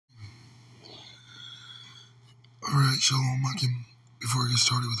Alright, Shalom Akim. Before I get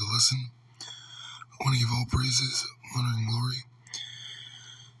started with the lesson, I want to give all praises, honor, and glory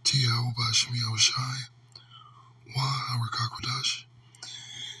to Yahweh Bashim Yahushai, Wah, our Kakwadash,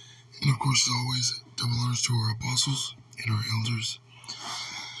 and of course, as always, double honors to our apostles and our elders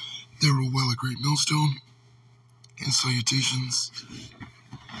that rule well at Great Millstone, and salutations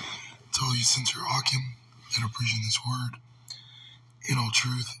to all you sincere Akim that are preaching this word in all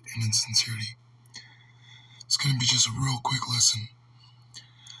truth and in sincerity. It's going to be just a real quick lesson.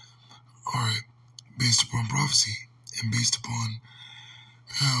 Alright, based upon prophecy and based upon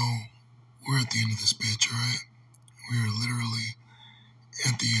how we're at the end of this bitch, alright? We are literally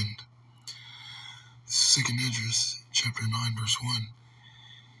at the end. This is 2nd Esdras, chapter 9, verse 1.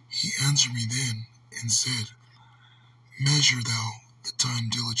 He answered me then and said, Measure thou the time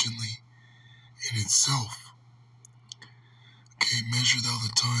diligently in itself. Okay, measure thou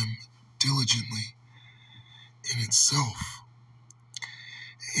the time diligently in itself.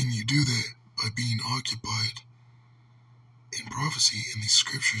 And you do that by being occupied in prophecy in these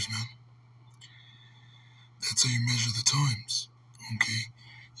scriptures, man. That's how you measure the times, okay?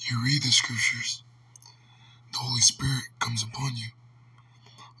 You read the scriptures, the Holy Spirit comes upon you,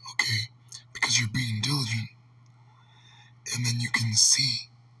 okay? Because you're being diligent, and then you can see,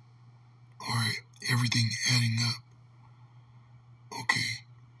 alright, everything adding up, okay?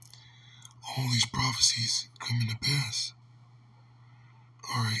 All these prophecies coming to pass.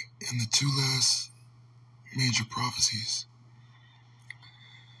 Alright, and the two last major prophecies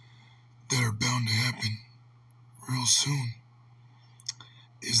that are bound to happen real soon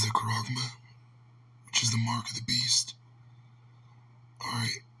is the Charagma, which is the mark of the beast,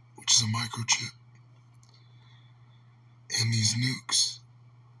 alright, which is a microchip, and these nukes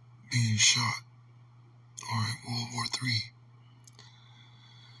being shot, alright, World War III.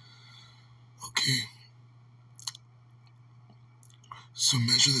 Okay, so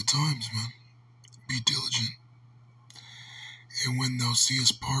measure the times, man. Be diligent. And when thou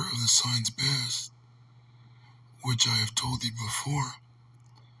seest part of the signs past, which I have told thee before,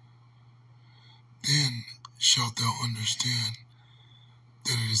 then shalt thou understand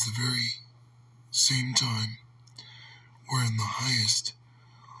that it is the very same time wherein the Highest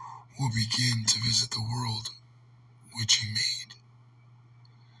will begin to visit the world which he made.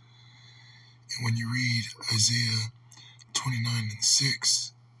 And when you read Isaiah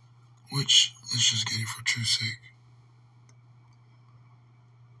 29:6, which, let's just get it for truth's sake.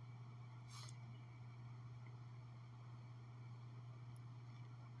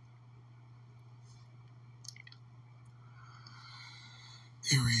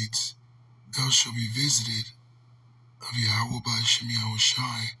 It reads, Thou shalt be visited of Yahweh Bashim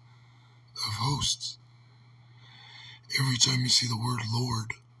Yahushai of hosts. Every time you see the word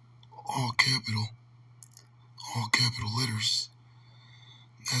Lord, all capital letters,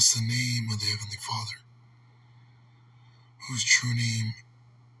 that's the name of the Heavenly Father, whose true name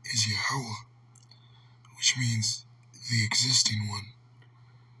is Yahweh, which means the existing one,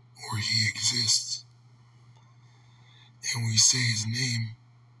 or he exists. And we say his name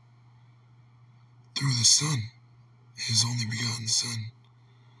through the Son, his only begotten Son,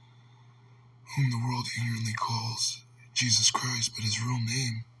 whom the world ignorantly calls Jesus Christ, but his real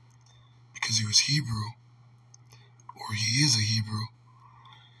name, because he was Hebrew, or he is a Hebrew,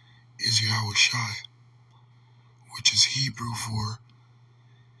 is Yahushai, which is Hebrew for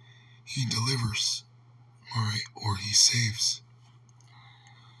he delivers, alright, or he saves.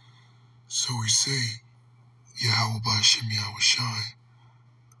 So we say Yahweh Bashim Yahushai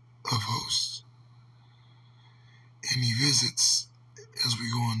of hosts. And he visits, as we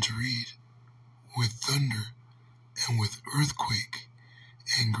go on to read, with thunder and with earthquake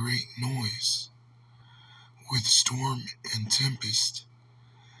and great noise, with storm and tempest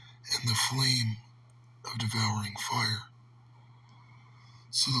and the flame of devouring fire.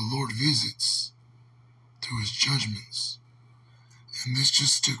 So the Lord visits through his judgments. And this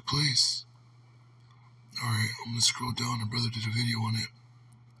just took place. Alright, I'm going to scroll down. A brother did a video on it.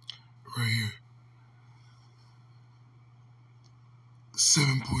 Right here.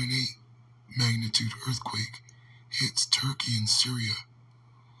 7.8 magnitude earthquake hits Turkey and Syria.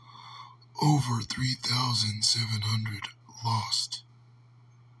 Over 3,700 lost.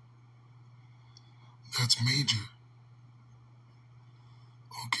 That's major.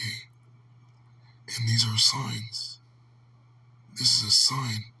 Okay. And these are signs. This is a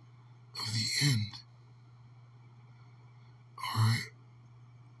sign of the end. Alright.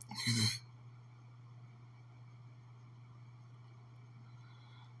 Look at that.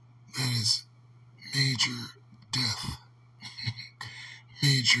 That is major death.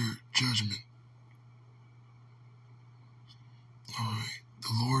 Major judgment. Alright,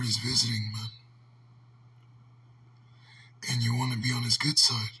 the Lord is visiting, man. And you want to be on his good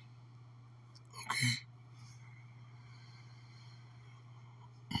side. Okay?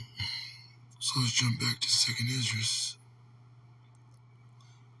 So let's jump back to 2nd Esdras,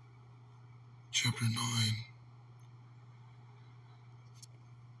 chapter 9.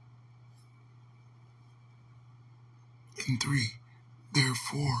 And 3.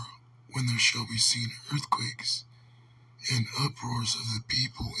 Therefore, when there shall be seen earthquakes and uproars of the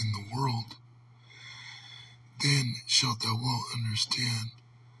people in the world, then shalt thou well understand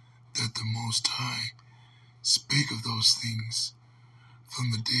that the Most High spake of those things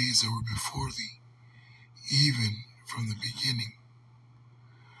from the days that were before thee, even from the beginning.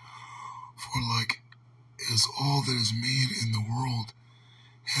 For like as all that is made in the world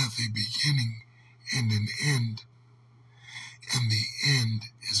hath a beginning and an end, and the end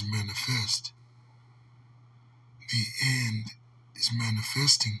is manifest. The end is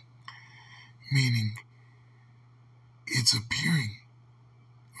manifesting, meaning it's appearing,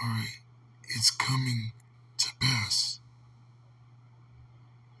 alright? It's coming to pass.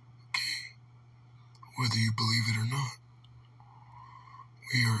 Okay? Whether you believe it or not,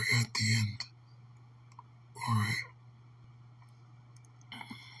 we are at the end. Alright?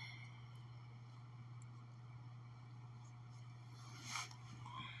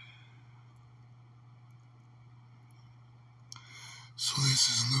 So this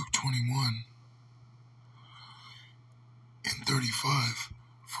is Luke 21 and 35.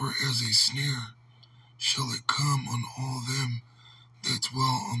 For as a snare shall it come on all them that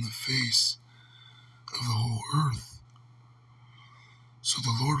dwell on the face of the whole earth. So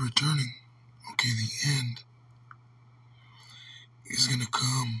the Lord returning, okay, the end is going to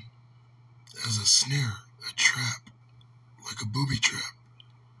come as a snare, a trap, like a booby trap.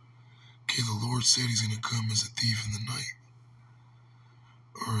 Okay, the Lord said he's going to come as a thief in the night.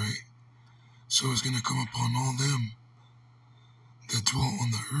 Alright, so it's going to come upon all them that dwell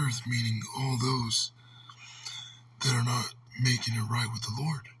on the earth, meaning all those that are not making it right with the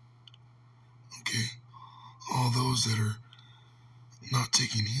Lord. Okay, all those that are not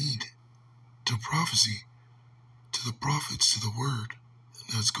taking heed to prophecy, to the prophets, to the word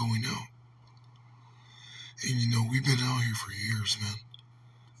that's going out. And you know, we've been out here for years, man.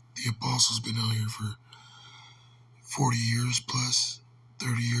 The apostles been out here for 40 years plus,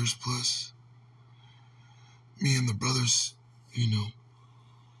 30 years plus. Me and the brothers, you know,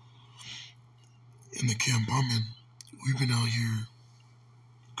 in the camp I'm in, we've been out here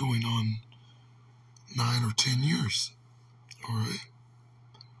going on 9 or 10 years, alright?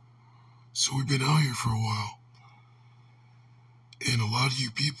 So we've been out here for a while. And a lot of you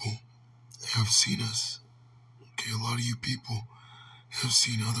people have seen us. Okay, a lot of you people have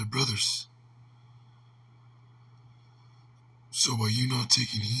seen other brothers. So by you not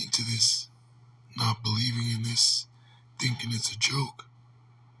taking heed to this, not believing in this, thinking it's a joke,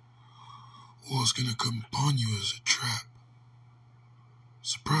 well, it's going to come upon you as a trap.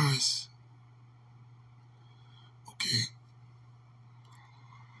 Surprise. Okay.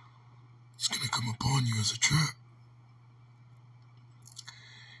 It's going to come upon you as a trap.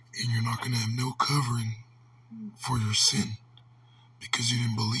 And you're not going to have no covering for your sin because you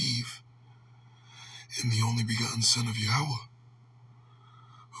didn't believe in the only begotten Son of Yahweh,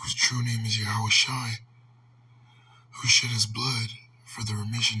 whose true name is Yahushai, who shed his blood for the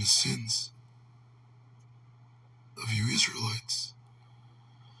remission of sins of you Israelites.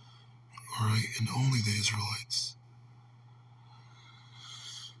 Alright, and only the Israelites.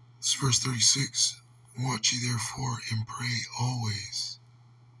 It's verse 36. Watch ye therefore and pray always.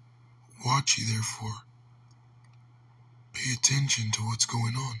 Watch ye therefore. Pay attention to what's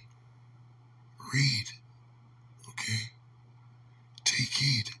going on. Read. Okay? Take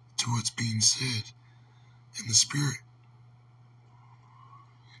heed to what's being said in the Spirit.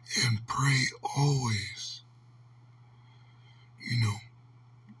 And pray always. You know,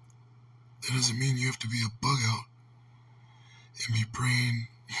 that doesn't mean you have to be a bug out and be praying,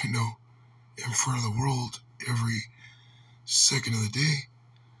 you know, in front of the world every second of the day.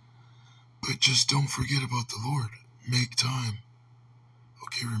 But just don't forget about the Lord. Make time.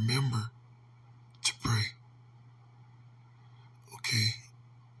 Okay, remember to pray. Okay,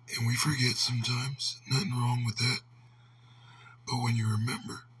 and we forget sometimes. Nothing wrong with that. But when you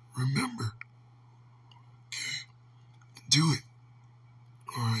remember. Okay, do it.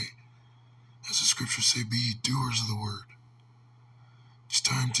 Alright, as the scriptures say, be ye doers of the word. It's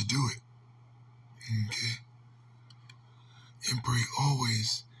time to do it. Okay, and pray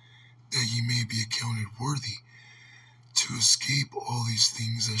always that ye may be accounted worthy to escape all these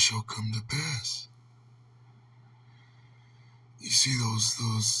things that shall come to pass, You see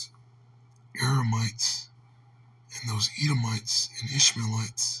those Aramites and those Edomites and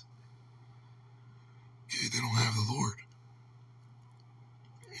Ishmaelites. Okay, they don't have the Lord.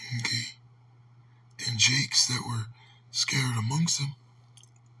 Okay. And Jakes that were scattered amongst them,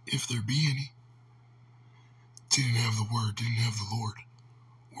 if there be any, didn't have the word, didn't have the Lord,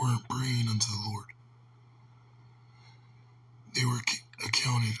 weren't praying unto the Lord. They were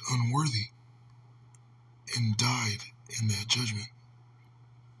accounted unworthy and died in that judgment.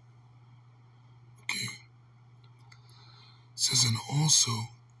 Okay. It says, and also,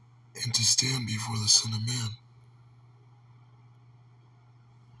 and to stand before the Son of Man,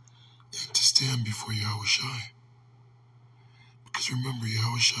 and to stand before Yahushai. Because remember,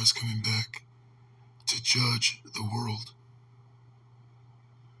 Yahushua is coming back to judge the world.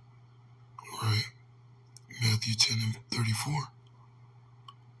 Right? Matthew 10 and 34.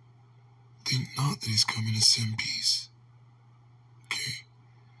 Think not that he's coming to send peace. Okay?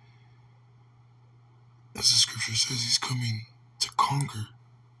 As the scripture says, he's coming to conquer.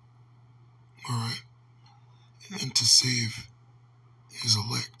 Alright? And to save his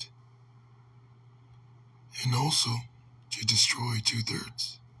elect. And also to destroy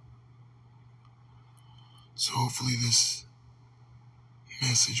 2/3. So hopefully this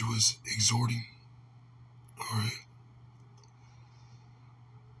message was exhorting. Alright?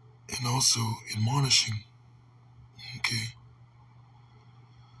 And also admonishing. Okay?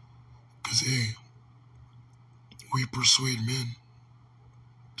 Because, hey, we persuade men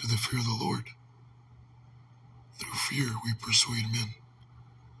to the fear of the Lord. Through fear, we persuade men.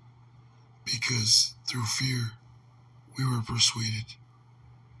 Because through fear, we were persuaded.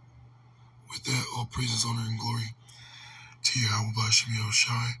 With that, all praises, honor, and glory to Yahweh B'Shem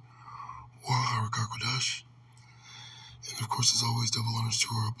Yahushai, Wahar. And of course, as always, double honors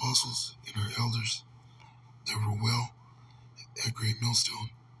to our apostles and our elders that were well at Great Millstone.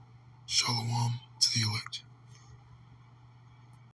 Shalom to the elect.